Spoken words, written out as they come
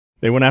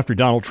They went after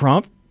Donald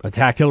Trump,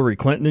 attacked Hillary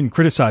Clinton, and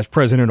criticized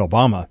President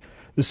Obama.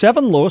 The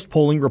 7 lowest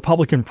polling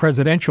Republican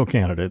presidential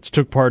candidates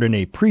took part in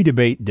a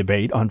pre-debate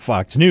debate on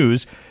Fox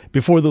News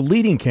before the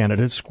leading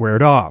candidates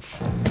squared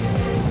off.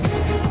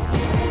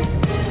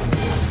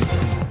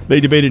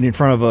 They debated in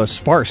front of a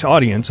sparse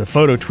audience. A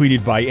photo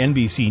tweeted by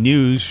NBC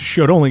News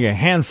showed only a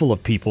handful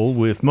of people,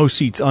 with most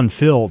seats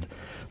unfilled.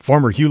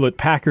 Former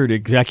Hewlett-Packard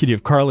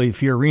executive Carly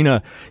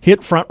Fiorina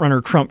hit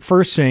frontrunner Trump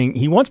first, saying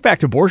he wants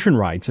backed abortion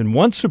rights and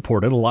once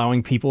supported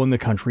allowing people in the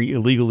country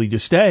illegally to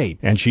stay.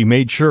 And she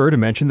made sure to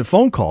mention the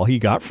phone call he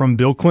got from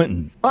Bill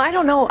Clinton. Well, I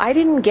don't know. I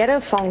didn't get a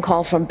phone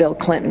call from Bill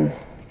Clinton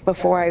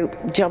before I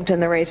jumped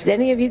in the race. Did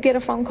any of you get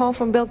a phone call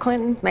from Bill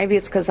Clinton? Maybe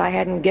it's because I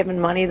hadn't given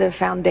money to the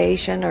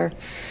foundation or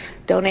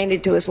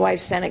donated to his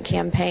wife's Senate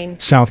campaign.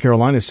 South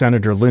Carolina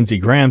Senator Lindsey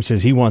Graham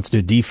says he wants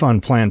to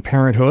defund Planned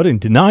Parenthood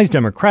and denies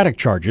Democratic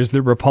charges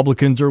that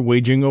Republicans are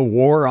waging a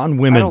war on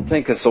women. I don't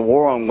think it's a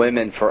war on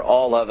women for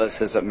all of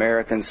us as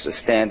Americans to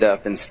stand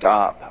up and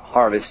stop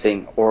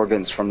harvesting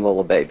organs from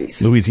little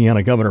babies.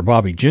 Louisiana Governor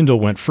Bobby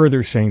Jindal went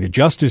further, saying the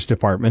Justice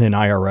Department and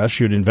IRS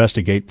should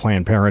investigate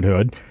Planned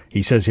Parenthood.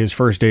 He says his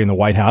first day in the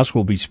White House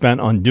will be spent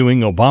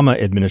undoing Obama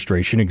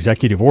administration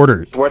executive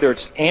orders. Whether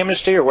it's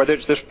amnesty or whether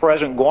it's this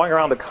president going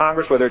around the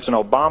Congress, whether it's an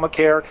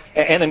Obamacare,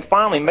 and then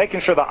finally making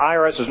sure the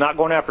IRS is not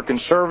going after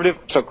conservative,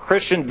 so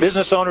Christian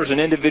business owners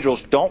and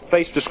individuals don't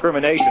face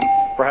discrimination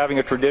for having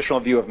a traditional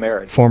view of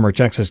marriage. Former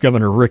Texas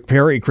Governor Rick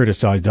Perry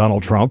criticized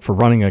Donald Trump for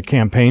running a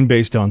campaign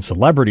based on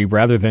celebrity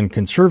rather than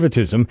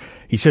conservatism.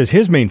 He says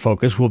his main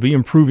focus will be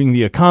improving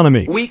the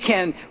economy. We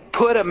can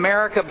put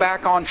America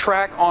back on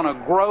track on a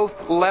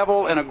growth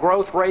level and a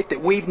growth rate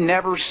that we've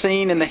never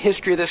seen in the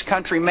history of this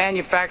country.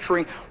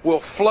 Manufacturing will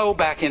flow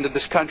back into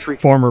this country.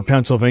 Former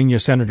Pennsylvania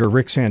Senator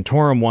Rick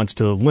Santorum wants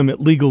to limit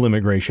legal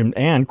immigration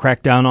and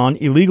crack down on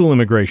illegal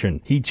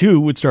immigration. He, too,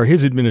 would start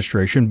his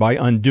administration by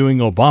undoing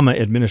Obama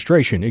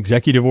administration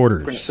executive orders.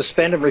 We're going to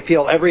suspend and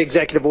repeal every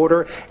executive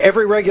order,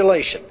 every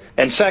regulation.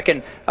 And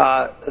second,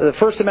 the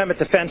First Amendment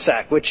Defense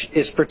Act, which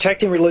is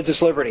protecting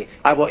religious liberty,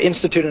 I will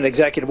institute an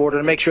executive order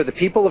to make sure the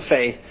people of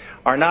faith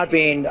are not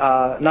being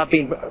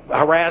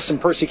harassed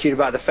and persecuted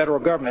by the federal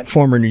government.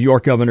 Former New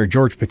York Governor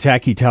George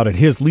Pataki touted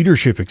his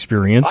leadership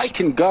experience. I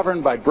can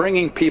govern by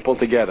bringing people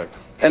together.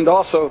 And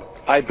also,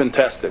 I've been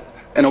tested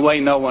in a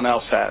way no one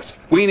else has.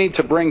 We need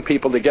to bring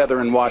people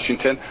together in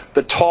Washington.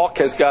 The talk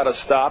has got to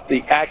stop.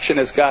 The action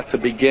has got to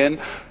begin.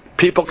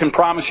 People can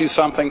promise you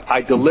something.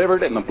 I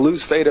delivered in the blue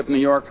state of New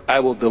York.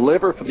 I will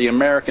deliver for the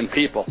American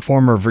people.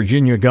 Former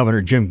Virginia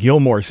Governor Jim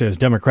Gilmore says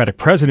Democratic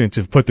presidents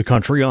have put the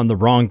country on the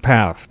wrong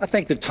path. I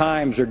think the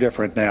times are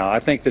different now. I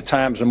think the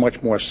times are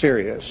much more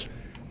serious.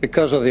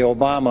 Because of the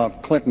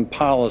Obama-Clinton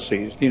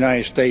policies, the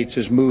United States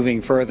is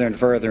moving further and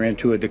further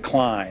into a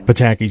decline.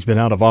 Pataki's been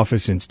out of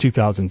office since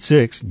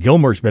 2006.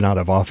 Gilmore's been out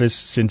of office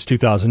since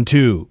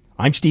 2002.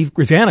 I'm Steve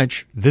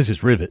Grzanich. This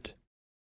is Rivet.